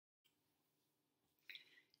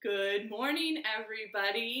Good morning,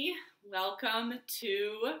 everybody. Welcome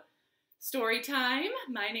to Storytime.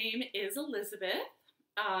 My name is Elizabeth.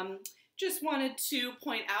 Just wanted to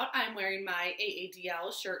point out I'm wearing my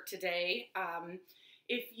AADL shirt today.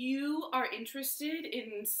 If you are interested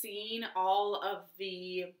in seeing all of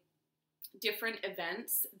the different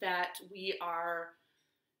events that we are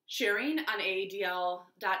sharing on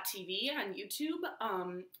AADL.TV on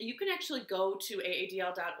YouTube, you can actually go to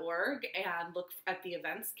AADL.org and look at the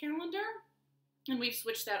events calendar. And we've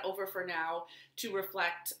switched that over for now to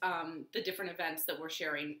reflect the different events that we're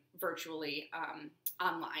sharing virtually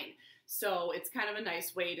online. So it's kind of a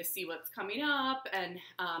nice way to see what's coming up and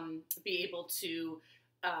be able to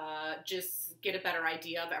just get a better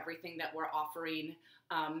idea of everything that we're offering,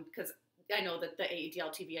 because I know that the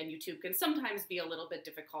AADL TV on YouTube can sometimes be a little bit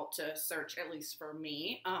difficult to search, at least for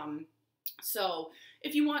me. So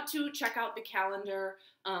if you want to check out the calendar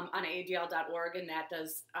on AADL.org, and that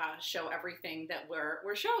does show everything that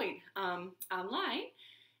we're showing online.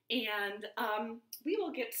 And we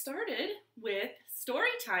will get started with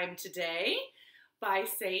story time today by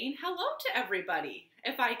saying hello to everybody,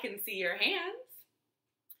 if I can see your hands.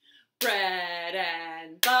 Bread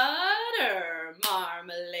and butter,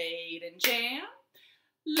 marmalade and jam.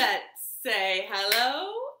 Let's say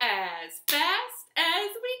hello as fast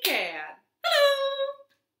as we can. Hello!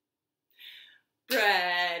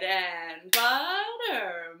 Bread and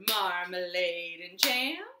butter, marmalade and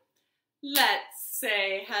jam. Let's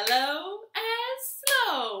say hello as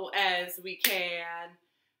slow as we can.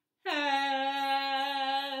 Hello.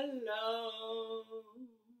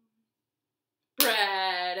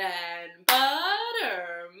 Bread and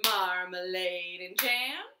butter, marmalade and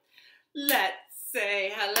jam. Let's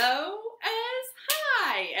say hello as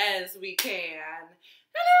high as we can.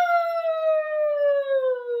 Hello!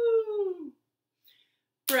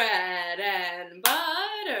 Bread and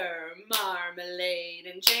butter, marmalade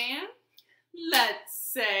and jam. Let's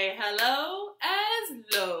say hello as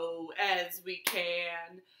low as we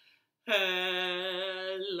can.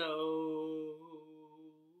 Hello.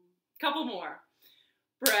 Couple more.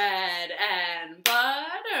 Bread and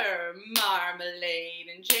butter, marmalade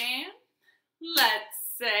and jam. Let's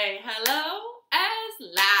say hello as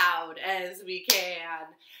loud as we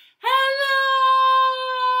can. Hello!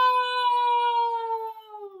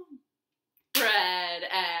 Bread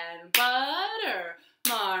and butter,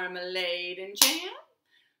 marmalade and jam.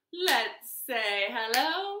 Let's say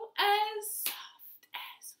hello as soft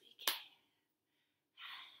as we can.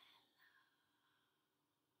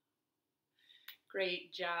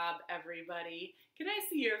 Great job, everybody. Can I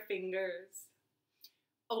see your fingers?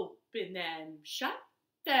 Open them, shut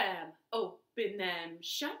them. Open them,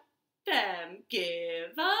 shut them.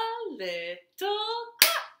 Give a little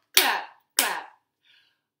clap, clap, clap.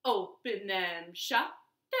 Open them, shut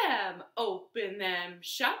them. Open them,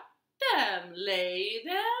 shut them. Lay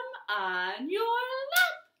them on your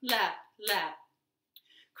lap, lap, lap.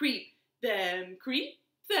 Creep them, creepy,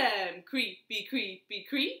 creepy,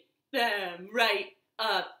 creep them right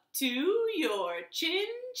up to your chin,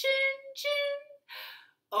 chin, chin.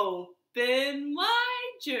 Open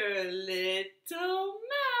wide your little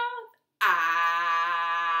mouth,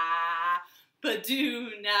 ah, but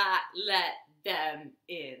do not let them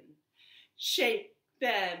in. Shake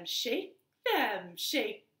them, shake them,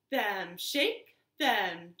 shake them, shake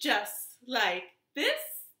them, just like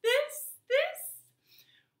this, this, this.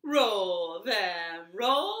 Roll them,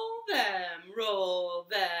 roll them, roll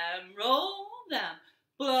them, roll them.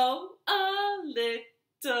 Blow a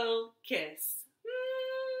little kiss.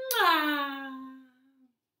 Mwah!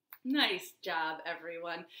 Nice job,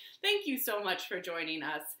 everyone. Thank you so much for joining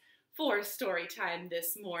us for story time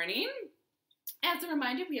this morning. As a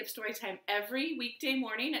reminder, we have story time every weekday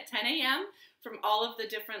morning at 10 a.m. from all of the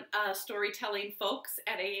different storytelling folks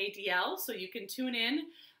at AADL, so you can tune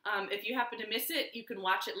in. If you happen to miss it, you can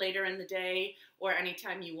watch it later in the day or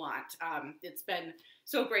anytime you want. It's been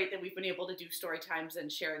so great that we've been able to do story times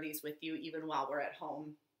and share these with you even while we're at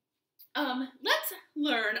home. Let's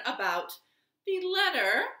learn about the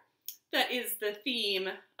letter that is the theme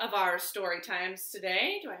of our story times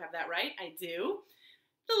today. Do I have that right? I do.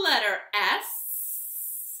 The letter S.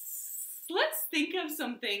 Let's think of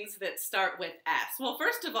some things that start with S. Well,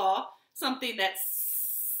 first of all, something that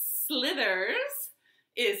slithers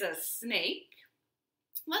is a snake.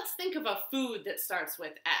 Let's think of a food that starts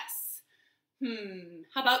with S.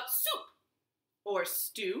 How about soup or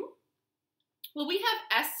stew? Well, we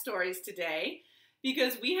have S stories today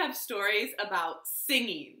because we have stories about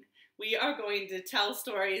singing. We are going to tell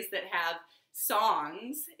stories that have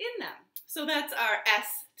songs in them. So that's our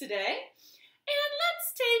S today. And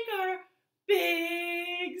let's take our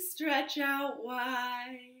big stretch out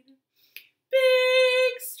wide.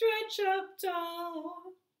 Big stretch up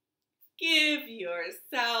tall. Give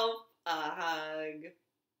yourself a hug.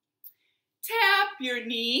 Tap your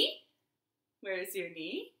knee. Where's your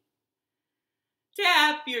knee?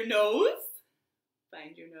 Tap your nose.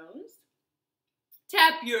 Find your nose.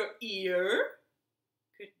 Tap your ear.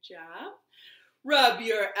 Good job. Rub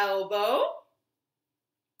your elbow.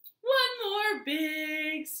 One more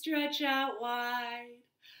big stretch out wide.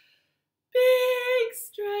 Big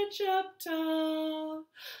stretch up tall.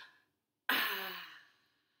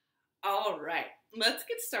 All right, let's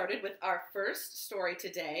get started with our first story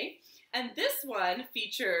today. And this one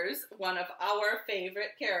features one of our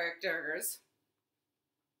favorite characters,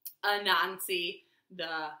 Anansi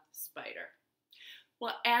the spider.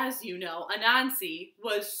 Well, as you know, Anansi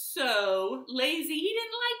was so lazy. He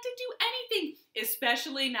didn't like to do anything,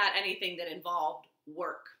 especially not anything that involved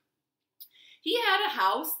work. He had a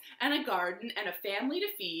house and a garden and a family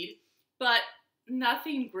to feed, but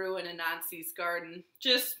nothing grew in Anansi's garden,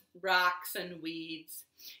 just rocks and weeds.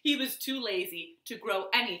 He was too lazy to grow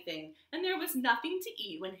anything, and there was nothing to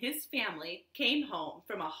eat when his family came home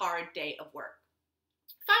from a hard day of work.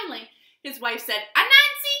 Finally, his wife said,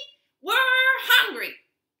 "Anansi, we're hungry.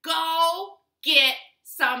 Go get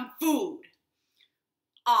some food."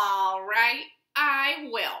 "All right, I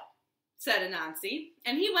will," said Anansi,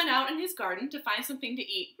 and he went out in his garden to find something to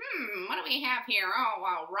eat. What do we have here? Oh,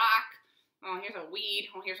 a rock. Oh, here's a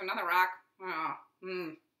weed. Oh, here's another rock.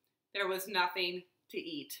 There was nothing to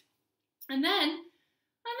eat. And then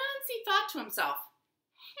Anansi thought to himself,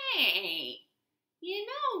 "Hey, you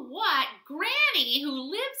know what? Granny, who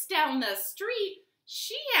lives down the street,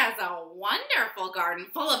 she has a wonderful garden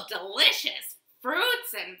full of delicious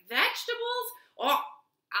fruits and vegetables. Oh,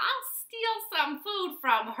 I'll steal some food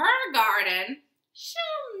from her garden.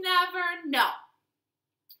 She'll never know."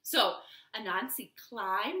 So Anansi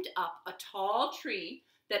climbed up a tall tree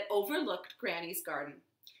that overlooked Granny's garden.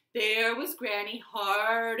 There was Granny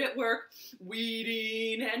hard at work,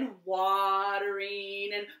 weeding and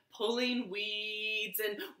watering and pulling weeds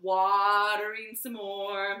and watering some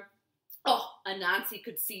more. Oh, Anansi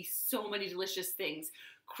could see so many delicious things.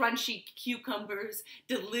 Crunchy cucumbers,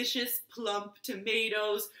 delicious plump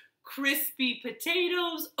tomatoes, crispy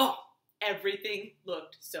potatoes. Oh, everything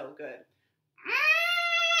looked so good.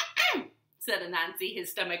 Said Anansi,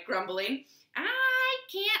 his stomach grumbling. "I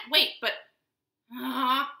can't wait, but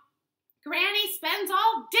Granny spends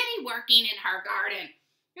all day working in her garden.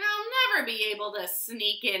 I'll never be able to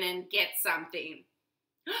sneak in and get something.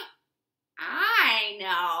 I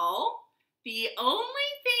know. The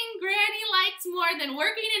only thing Granny likes more than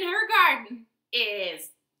working in her garden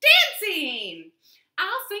is dancing.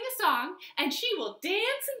 I'll sing a song, and she will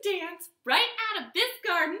dance and dance right out of this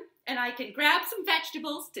garden, and I can grab some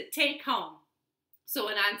vegetables to take home." So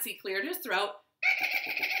Anansi cleared his throat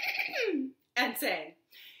and sang,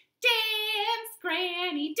 "Dance,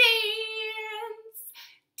 Granny, dance.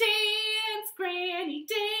 Dance, Granny,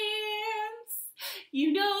 dance.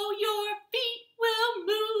 You know your feet will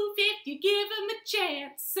move if you give them a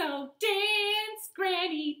chance. So dance,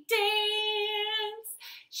 Granny, dance.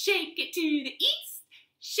 Shake it to the east,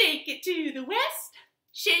 shake it to the west,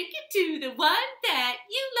 shake it to the one that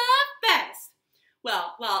you love best."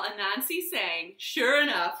 Well, while Anansi sang, sure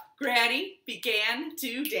enough, Granny began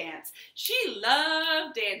to dance. She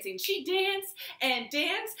loved dancing. She danced,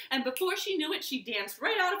 and before she knew it, she danced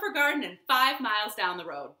right out of her garden and 5 miles down the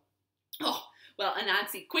road. Oh, well,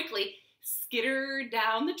 Anansi quickly skittered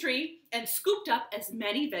down the tree and scooped up as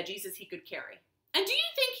many veggies as he could carry. And do you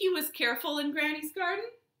think he was careful in Granny's garden?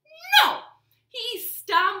 No! He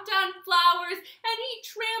stomped on flowers, and he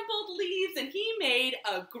trampled leaves, and he made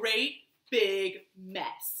a great big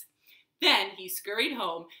mess. Then he scurried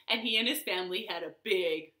home, and he and his family had a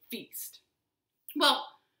big feast.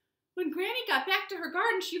 Well, when Granny got back to her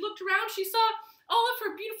garden, she looked around, she saw all of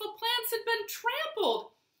her beautiful plants had been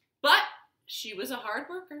trampled. But she was a hard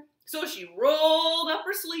worker, so she rolled up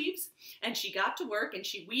her sleeves, and she got to work, and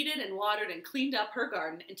she weeded and watered and cleaned up her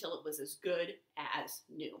garden until it was as good as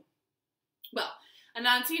new. Well,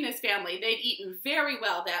 Anansi and his family, they'd eaten very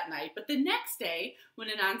well that night, but the next day, when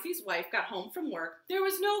Anansi's wife got home from work, there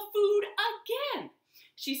was no food again.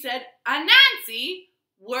 She said, "Anansi,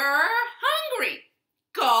 we're hungry.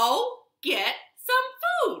 Go get some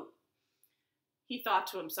food." He thought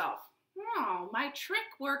to himself, "Oh, my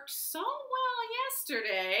trick worked so well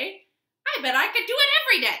yesterday. I bet I could do it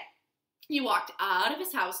every day." He walked out of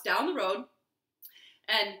his house down the road,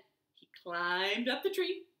 and he climbed up the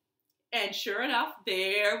tree. And sure enough,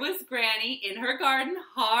 there was Granny in her garden,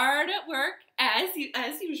 hard at work, as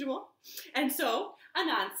usual. And so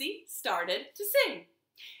Anansi started to sing.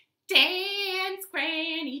 Dance,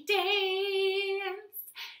 Granny, dance.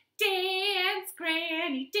 Dance,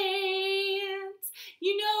 Granny, dance.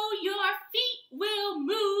 You know your feet will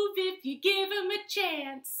move if you give them a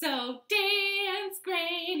chance. So dance,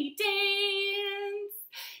 Granny, dance.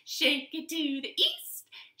 Shake it to the east,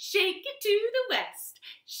 shake it to the west.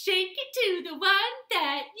 Shake it to the one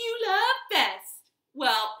that you love best.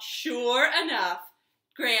 Well, sure enough,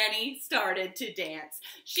 Granny started to dance.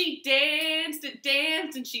 She danced and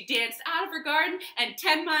danced and she danced out of her garden and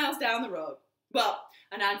 10 miles down the road. Well,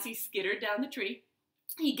 Anansi skittered down the tree.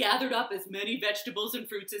 He gathered up as many vegetables and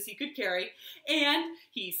fruits as he could carry, and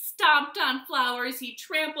he stomped on flowers, he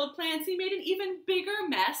trampled plants, he made an even bigger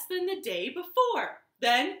mess than the day before.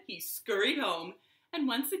 Then he scurried home, and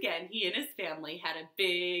once again he and his family had a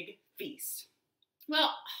big feast.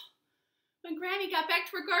 Well, when Granny got back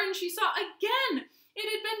to her garden, she saw again it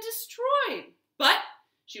had been destroyed. But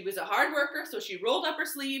she was a hard worker, so she rolled up her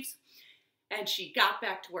sleeves, and she got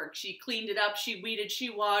back to work. She cleaned it up, she weeded, she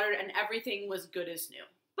watered, and everything was good as new.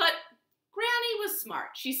 But Granny was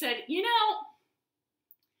smart. She said, you know,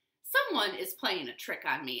 someone is playing a trick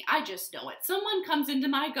on me. I just know it. Someone comes into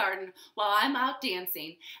my garden while I'm out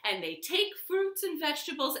dancing, and they take fruits and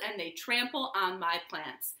vegetables, and they trample on my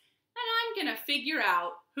plants. And I'm going to figure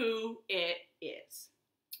out who it is.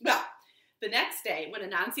 Well, the next day, when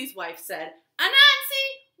Anansi's wife said, Anansi,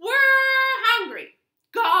 we're hungry.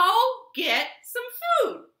 Go get some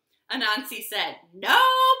food. Anansi said, no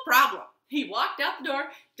problem. He walked out the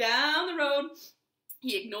door, down the road.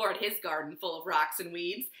 He ignored his garden full of rocks and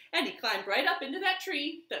weeds, and he climbed right up into that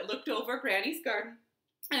tree that looked over Granny's garden.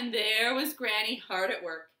 And there was Granny hard at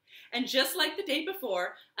work. And just like the day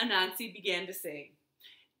before, Anansi began to sing.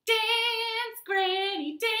 Dance,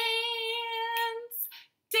 Granny, dance.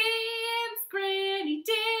 Dance, Granny,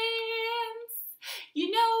 dance. You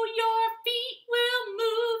know your feet will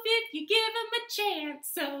move if you give them a chance.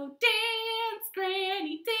 So dance,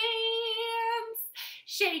 Granny, dance.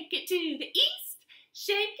 Shake it to the east,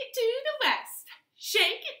 shake it to the west.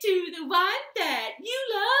 Shake it to the one that you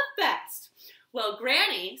love best. Well,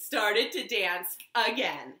 Granny started to dance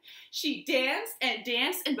again. She danced,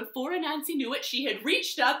 and before Anansi knew it, she had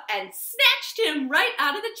reached up and snatched him right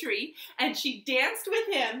out of the tree, and she danced with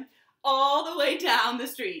him all the way down the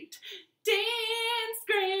street. Dance,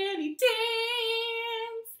 Granny,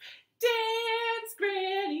 dance. Dance,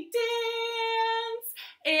 Granny, dance.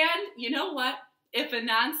 And you know what? If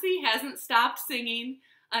Anansi hasn't stopped singing,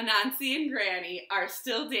 Anansi and Granny are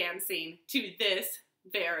still dancing to this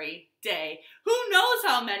very day. Who knows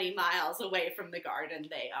how many miles away from the garden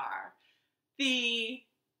they are? The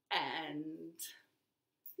end.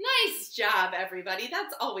 Nice job, everybody.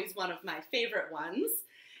 That's always one of my favorite ones.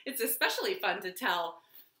 It's especially fun to tell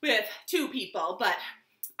with two people, but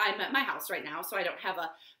I'm at my house right now, so I don't have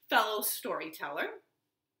a fellow storyteller.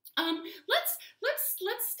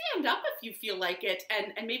 Let's stand up if you feel like it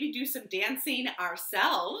and maybe do some dancing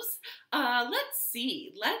ourselves. Let's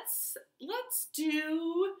see. Let's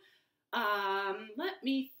do, let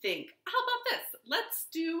me think. How about this? Let's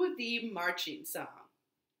do the marching song.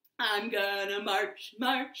 I'm gonna march,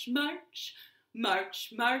 march, march,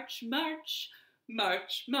 march, march, march,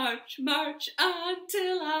 march, march, march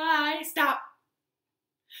until I stop.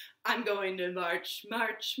 I'm going to march,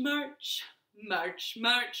 march, march, march,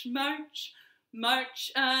 march, march,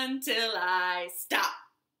 march until I stop.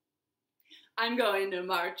 I'm going to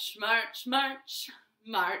march, march, march,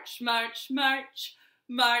 march, march, march,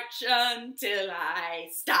 march until I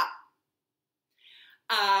stop.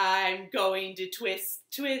 I'm going to twist,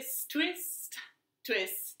 twist, twist,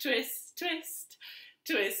 twist, twist, twist,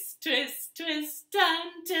 twist, twist, twist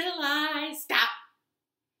until I stop.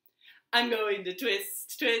 I'm going to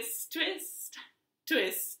twist, twist, twist,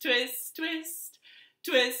 twist, twist, twist,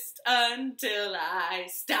 twist until I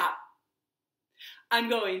stop. I'm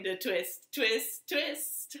going to twist, twist,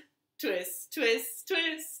 twist, twist, twist,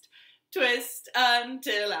 twist, twist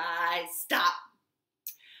until I stop.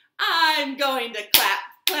 I'm going to clap,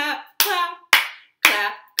 clap, clap,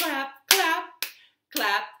 clap, clap, clap,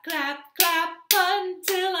 clap, clap, clap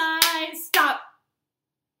until I stop.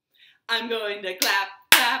 I'm going to clap,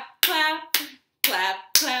 clap, clap, clap,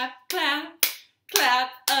 clap, clap,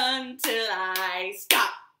 clap until I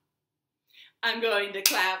stop. I'm going to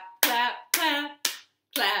clap, clap, clap,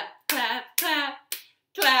 clap, clap, clap,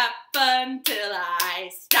 clap until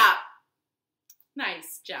I stop.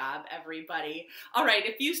 Nice job, everybody. All right,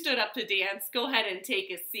 if you stood up to dance, go ahead and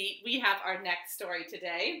take a seat. We have our next story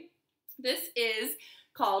today. This is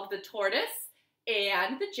called The Tortoise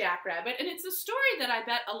and the Jackrabbit, and it's a story that I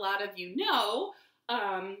bet a lot of you know.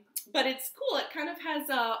 But it's cool. It kind of has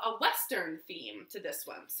a Western theme to this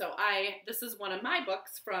one. So this is one of my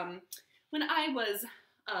books from when I was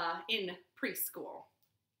in preschool.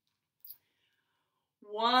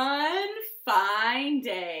 One fine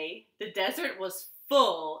day, the desert was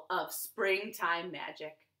full of springtime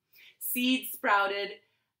magic. Seeds sprouted,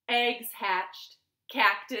 eggs hatched,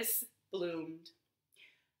 cactus bloomed.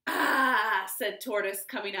 Ah, said Tortoise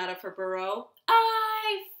coming out of her burrow.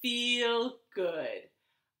 I feel good.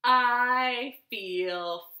 I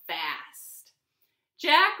feel fast.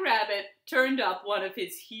 Jackrabbit turned up one of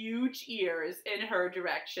his huge ears in her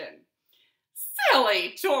direction.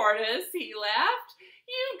 Silly Tortoise, he laughed.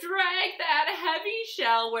 You drag that heavy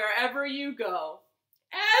shell wherever you go.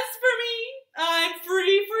 As for me, I'm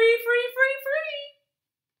free, free, free, free, free.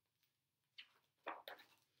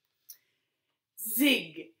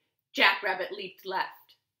 Zig, Jackrabbit leaped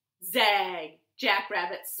left. Zag,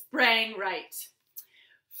 Jackrabbit sprang right.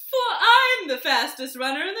 For I'm the fastest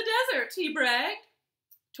runner in the desert, he bragged.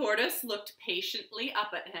 Tortoise looked patiently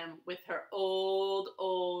up at him with her old,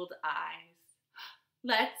 old eyes.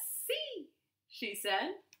 Let's see, she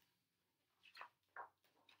said.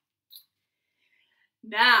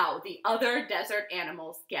 Now the other desert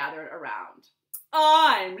animals gathered around.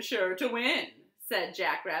 I'm sure to win, said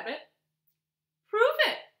Jackrabbit. Prove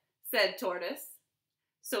it, said Tortoise.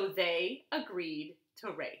 So they agreed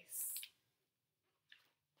to race.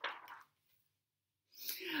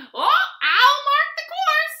 Oh, I'll mark the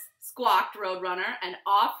course, squawked Roadrunner, and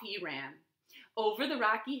off he ran. Over the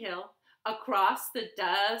rocky hill, across the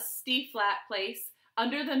dusty flat place,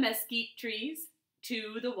 under the mesquite trees,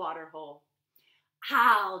 to the waterhole.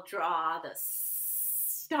 I'll draw the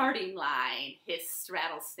starting line, hissed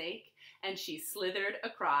Rattlesnake, and she slithered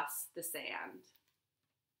across the sand.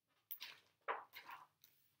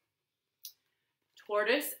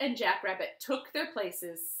 Tortoise and Jackrabbit took their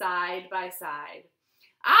places side by side.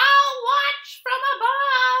 I'll watch from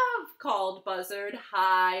above, called Buzzard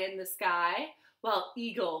high in the sky, while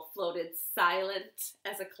Eagle floated silent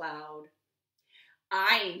as a cloud.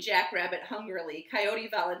 Eyeing Jackrabbit hungrily, Coyote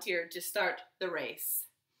volunteered to start the race.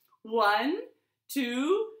 1,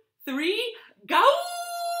 2, 3, go!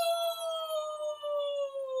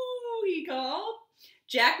 He called.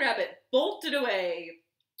 Jackrabbit bolted away.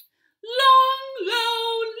 Long,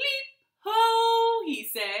 low, leap, ho, he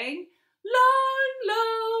sang. Long,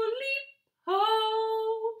 low, leap,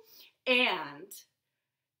 ho. And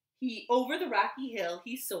over the rocky hill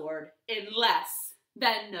he soared in less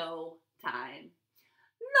than no time.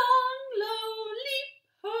 Long, low, leap,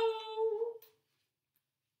 ho.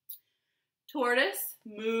 Tortoise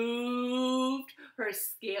moved her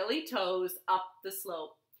scaly toes up the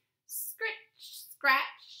slope. Scritch,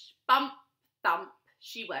 scratch, bump, thump,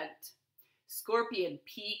 she went. Scorpion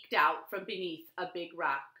peeked out from beneath a big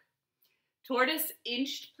rock. Tortoise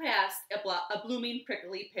inched past a blooming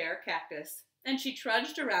prickly pear cactus, and she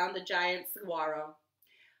trudged around the giant saguaro.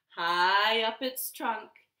 High up its trunk,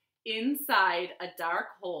 inside a dark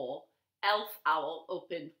hole, Elf Owl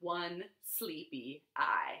opened one sleepy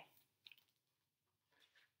eye.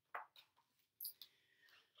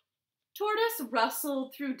 Tortoise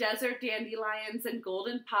rustled through desert dandelions and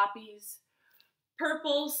golden poppies,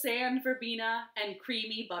 purple sand verbena, and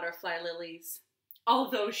creamy butterfly lilies.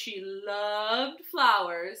 Although she loved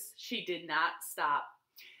flowers, she did not stop.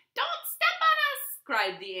 Don't step on us,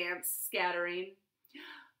 cried the ants, scattering.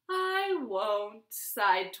 I won't,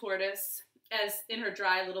 sighed Tortoise, as in her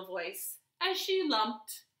dry little voice, as she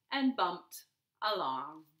lumped and bumped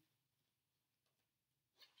along.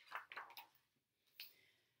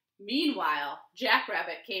 Meanwhile,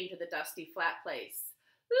 Jackrabbit came to the dusty flat place.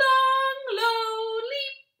 Long, low,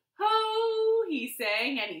 leap, ho, he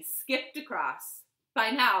sang, and he skipped across.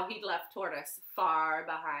 By now, he'd left Tortoise far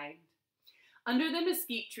behind. Under the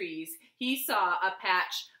mesquite trees, he saw a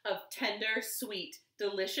patch of tender, sweet,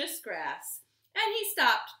 delicious grass, and he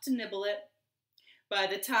stopped to nibble it. By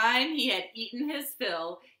the time he had eaten his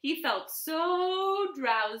fill, he felt so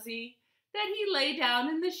drowsy that he lay down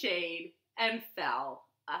in the shade and fell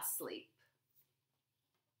asleep.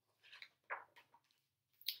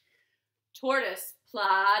 Tortoise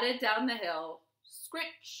plodded down the hill,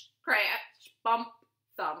 scritch, scratch, bump,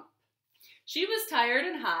 thump. She was tired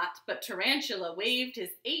and hot, but Tarantula waved his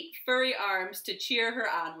 8 furry arms to cheer her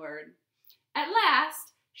onward. At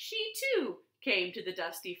last, she too came to the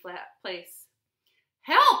dusty flat place.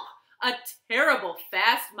 Help! A terrible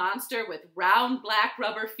fast monster with round black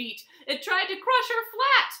rubber feet. It tried to crush her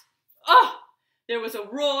flat. Oh! There was a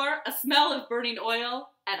roar, a smell of burning oil,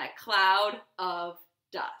 and a cloud of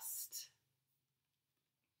dust.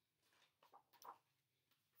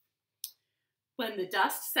 When the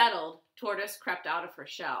dust settled, Tortoise crept out of her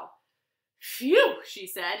shell. Phew, she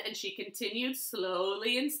said, and she continued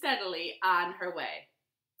slowly and steadily on her way.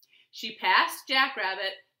 She passed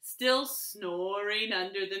Jackrabbit, still snoring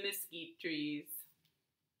under the mesquite trees.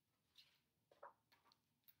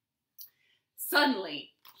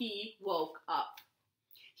 Suddenly, he woke up.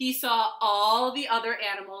 He saw all the other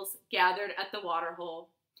animals gathered at the waterhole.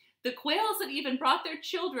 The quails had even brought their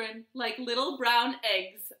children like little brown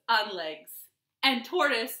eggs on legs. And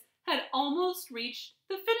Tortoise had almost reached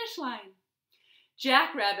the finish line.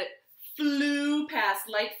 Jackrabbit flew past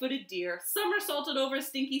light-footed deer, somersaulted over a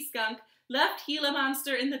stinky skunk, left Gila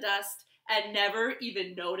Monster in the dust, and never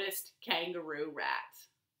even noticed Kangaroo Rat.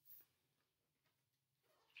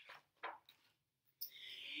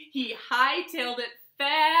 He hightailed it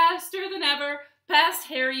faster than ever, past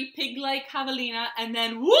hairy, pig-like Javelina, and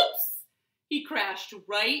then whoops! He crashed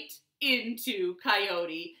right into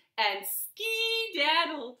Coyote and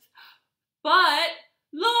ski-daddled. But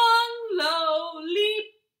long, low leap,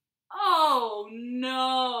 oh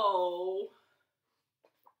no!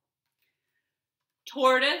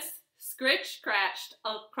 Tortoise scritch-scratched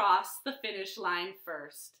across the finish line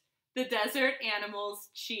first. The desert animals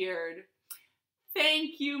cheered.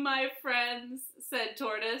 Thank you, my friends, said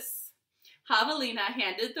Tortoise. Javelina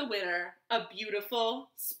handed the winner a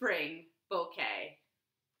beautiful spring bouquet.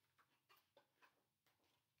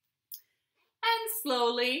 And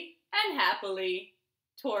slowly and happily,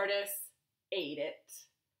 Tortoise ate it.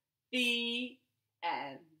 The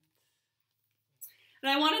end.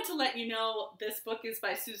 And I wanted to let you know this book is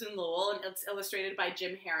by Susan Lowell and it's illustrated by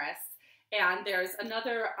Jim Harris. And there's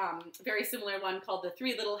another very similar one called The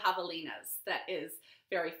Three Little Javelinas that is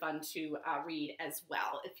very fun to read as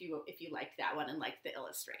well if you like that one and like the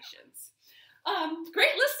illustrations.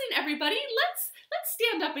 Great listening, everybody. Let's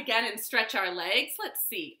stand up again and stretch our legs. Let's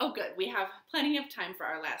see. Oh, good. We have plenty of time for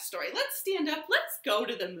our last story. Let's stand up. Let's go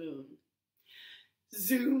to the moon.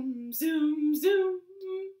 Zoom, zoom, zoom.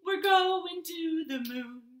 We're going to the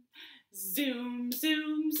moon. Zoom,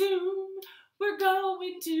 zoom, zoom. We're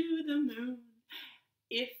going to the moon.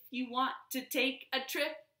 If you want to take a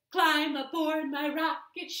trip, climb aboard my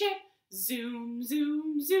rocket ship. Zoom,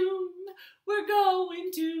 zoom, zoom. We're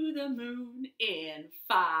going to the moon in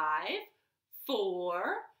 5, 4,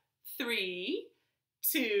 3,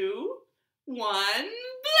 2, 1.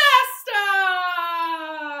 Blast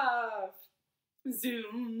off!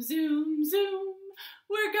 Zoom, zoom, zoom.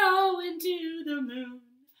 We're going to the moon.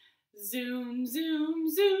 Zoom, zoom,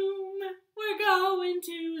 zoom. We're going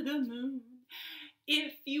to the moon.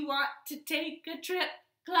 If you want to take a trip,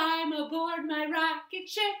 climb aboard my rocket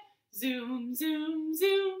ship. Zoom, zoom,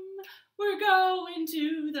 zoom. We're going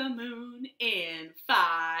to the moon in 5,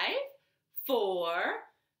 4,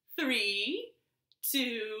 3,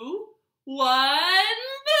 2, 1.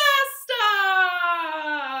 Blast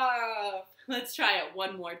off! Let's try it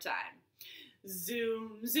one more time.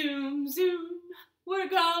 Zoom, zoom, zoom. We're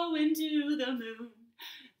going to the moon.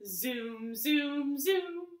 Zoom, zoom,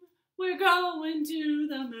 zoom. We're going to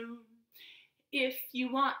the moon. If you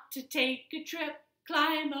want to take a trip,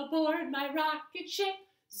 climb aboard my rocket ship.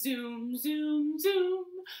 Zoom, zoom, zoom.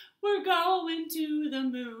 We're going to the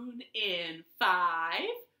moon in 5,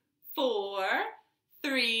 4,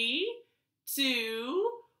 3,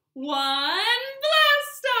 2, 1.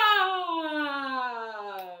 Blast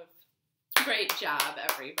off! Great job,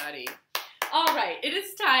 everybody. All right, it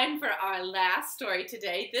is time for our last story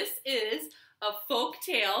today. This is a folk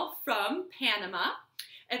tale from Panama.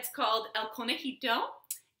 It's called El Conejito.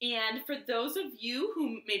 And for those of you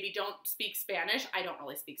who maybe don't speak Spanish, I don't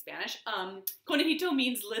really speak Spanish, Conejito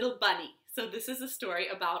means little bunny. So this is a story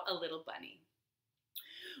about a little bunny.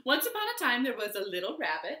 Once upon a time, there was a little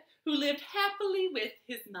rabbit who lived happily with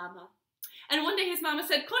his mama. And one day his mama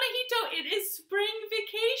said, Conejito, it is spring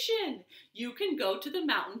vacation. You can go to the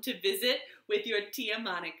mountain to visit with your tia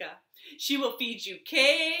Monica. She will feed you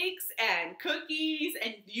cakes and cookies,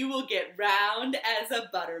 and you will get round as a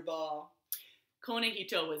butterball.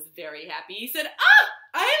 Conejito was very happy. He said,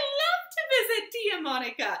 I love to visit tia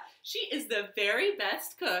Monica. She is the very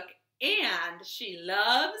best cook, and she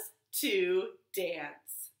loves to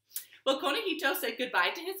dance. Well, Conejito said goodbye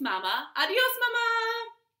to his mama. Adios,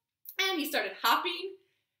 mama. And he started hopping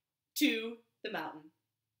to the mountain.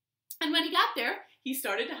 And when he got there, he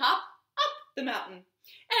started to hop up the mountain.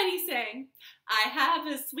 And he sang, I have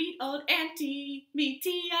a sweet old auntie, mi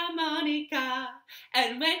tia Monica.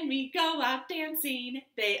 And when we go out dancing,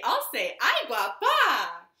 they all say, ay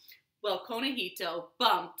guapa. Well, Conejito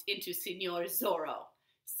bumped into Senor Zorro,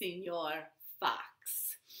 Senor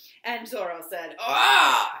Fox. And Zorro said,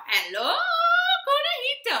 oh, hello,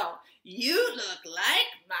 Conejito. You look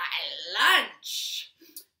like my lunch.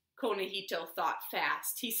 Conejito thought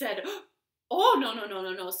fast. He said, oh, no,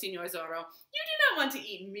 Senor Zorro. You do not want to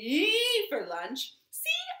eat me for lunch. See,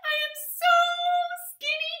 I am so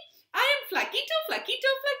skinny. I am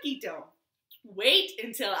flaquito. Wait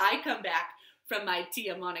until I come back from my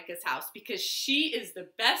Tia Monica's house because she is the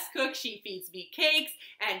best cook. She feeds me cakes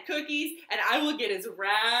and cookies and I will get as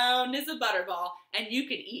round as a butterball and you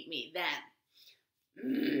can eat me then.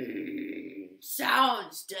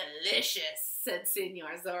 Sounds delicious, said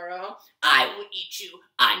Senor Zorro. I will eat you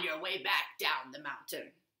on your way back down the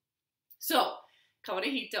mountain. So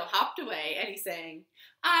Conejito hopped away and he sang,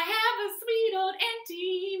 I have a sweet old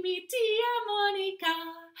auntie, mi tia Monica,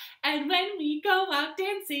 and when we go out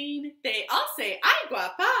dancing, they all say, ay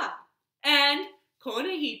guapa. And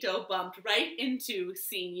Conejito bumped right into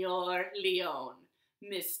Senor Leon,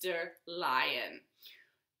 Mr. Lion.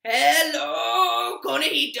 Hello,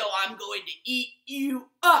 Conejito, I'm going to eat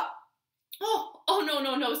you up. Oh,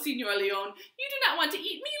 no, Senor Leon, you do not want to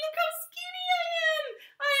eat me. Look how skinny I am.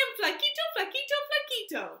 I am flaquito.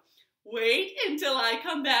 Wait until I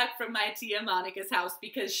come back from my Tia Monica's house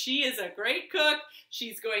because she is a great cook.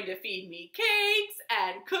 She's going to feed me cakes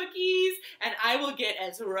and cookies and I will get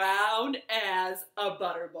as round as a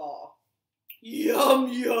butterball. Yum,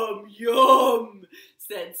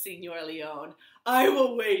 said Senor Leon. I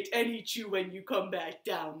will wait and eat you when you come back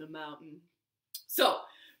down the mountain. So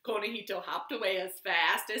Conejito hopped away as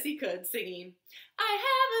fast as he could, singing, I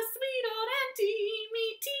have a sweet old auntie,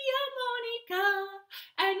 mi tia Monica,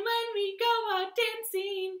 and when we go out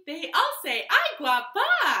dancing, they all say, ay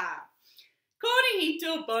guapa.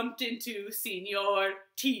 Conejito bumped into Senor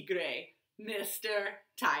Tigre, Mr.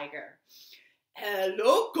 Tiger.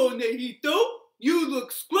 Hello, Conejito. You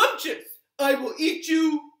look scrumptious. I will eat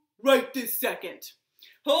you right this second.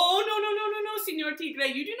 Oh, no, Senor Tigre.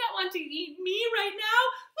 You do not want to eat me right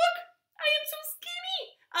now. Look, I am so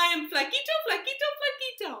skinny. I am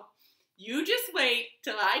flaquito. You just wait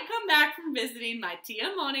till I come back from visiting my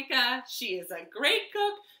Tia Monica. She is a great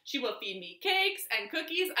cook. She will feed me cakes and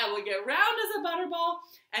cookies. I will get round as a butterball,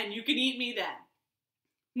 and you can eat me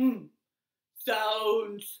then.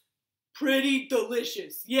 Sounds pretty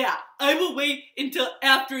delicious. Yeah, I will wait until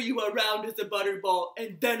after you are round as a butterball,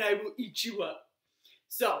 and then I will eat you up.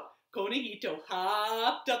 So Conejito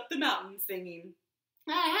hopped up the mountain singing,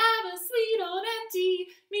 I have a sweet old auntie,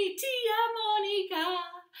 mi tia Monica,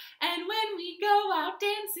 and when we go out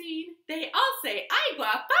dancing, they all say, ay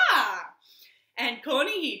guapa. And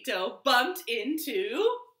Conejito bumped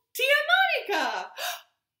into Tia Monica.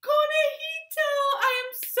 Conejito, I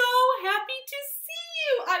am so happy to see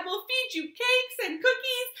you. I will feed you cakes and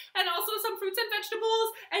cookies and also some fruits and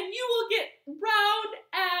vegetables, and you will get round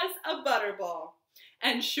as a butterball.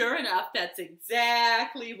 And sure enough, that's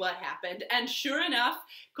exactly what happened. And sure enough,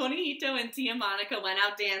 Conejito and Tia Monica went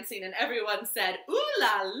out dancing and everyone said, ooh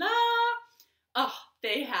la la. Oh,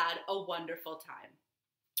 they had a wonderful time.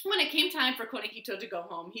 When it came time for Conejito to go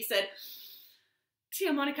home, he said,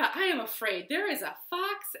 Tia Monica, I am afraid there is a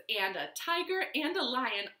fox and a tiger and a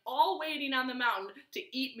lion all waiting on the mountain to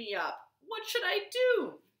eat me up. What should I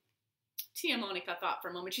do? Tia Monica thought for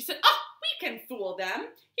a moment. She said, oh, we can fool them.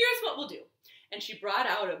 Here's what we'll do. And she brought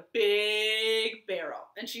out a big barrel.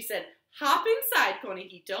 And she said, hop inside,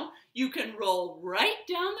 Conejito. You can roll right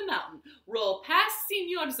down the mountain. Roll past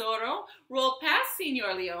Senor Zorro. Roll past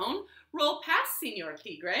Senor Leon. Roll past Senor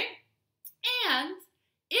Tigre. And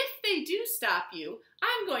if they do stop you,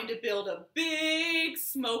 I'm going to build a big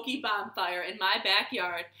smoky bonfire in my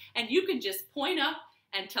backyard. And you can just point up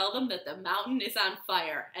and tell them that the mountain is on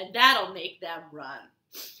fire. And that'll make them run.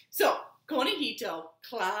 So Conejito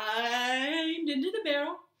climbed into the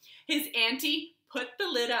barrel. His auntie put the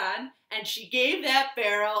lid on, and she gave that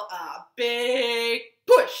barrel a big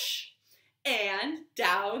push. And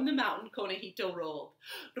down the mountain Conejito rolled.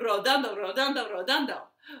 Rodando.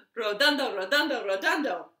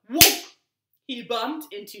 Whoop! He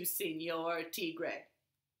bumped into Senor Tigre.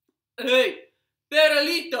 Hey,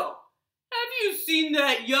 Perralito, have you seen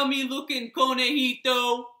that yummy-looking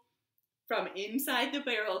Conejito? From inside the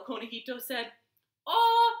barrel, Conejito said,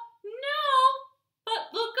 oh, no,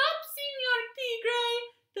 but look up, Senor Tigre.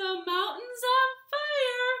 The mountain's on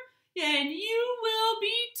fire, and you will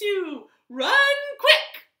be too. Run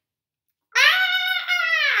quick!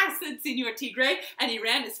 Ah! Said Senor Tigre, and he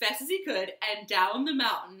ran as fast as he could, and down the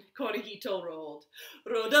mountain Conejito rolled.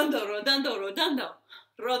 Rodando.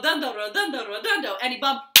 And he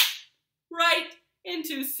bumped right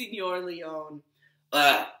into Senor Leon.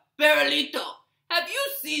 Perralito, have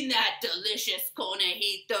you seen that delicious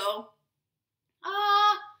Conejito?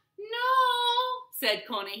 No, said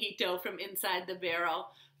Conejito from inside the barrel.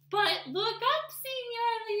 But look up,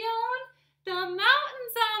 Senor Leon. The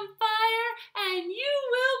mountain's on fire, and you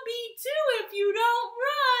will be too if you don't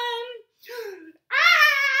run. Ah!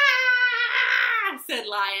 Said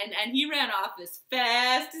Lion, and he ran off as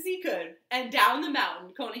fast as he could. And down the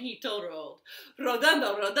mountain, Conejito rolled.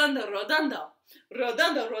 Rodando, rodando, rodando.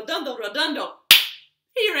 Rodando, rodando, rodando.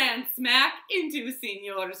 He ran smack into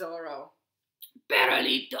Senor Zorro.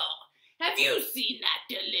 Perralito, have you seen that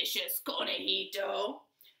delicious Conejito?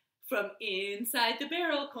 From inside the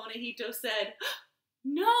barrel, Conejito said,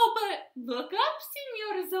 no, but look up,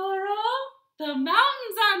 Senor Zorro. The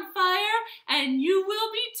mountain's on fire, and you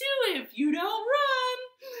will be too if you don't run.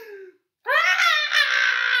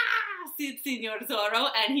 Ah! Said Senor Zorro,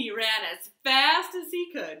 and he ran as fast as he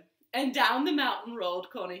could. And down the mountain rolled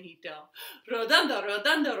Conejito. Rodando,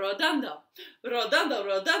 rodando, rodando. Rodando,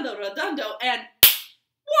 rodando, rodando. And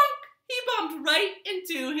wonk! He bumped right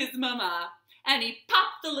into his mama. And he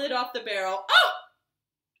popped the lid off the barrel. Oh!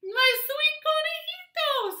 My sweet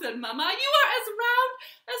Conejito, said Mama. You are as round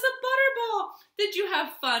as a butterball. Did you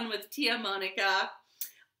have fun with Tia Monica?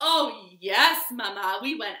 Oh, yes, Mama.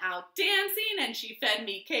 We went out dancing and she fed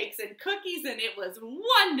me cakes and cookies and it was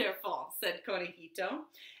wonderful, said Conejito.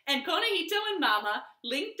 And Conejito and Mama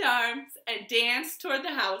linked arms and danced toward the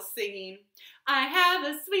house singing, I have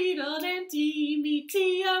a sweet old auntie, me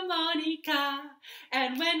Tia Monica,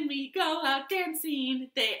 and when we go out dancing,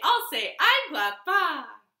 they all say, ay guapa.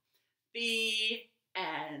 The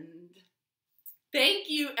end. Thank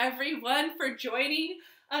you, everyone, for joining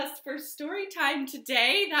us for story time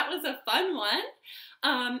today. That was a fun one.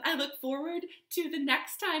 I look forward to the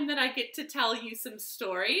next time that I get to tell you some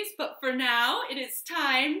stories, but for now, it is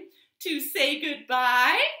time to say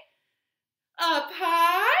goodbye. Up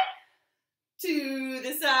high, to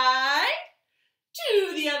the side,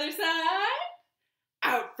 to the other side,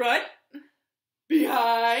 out front,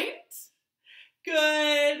 behind. Good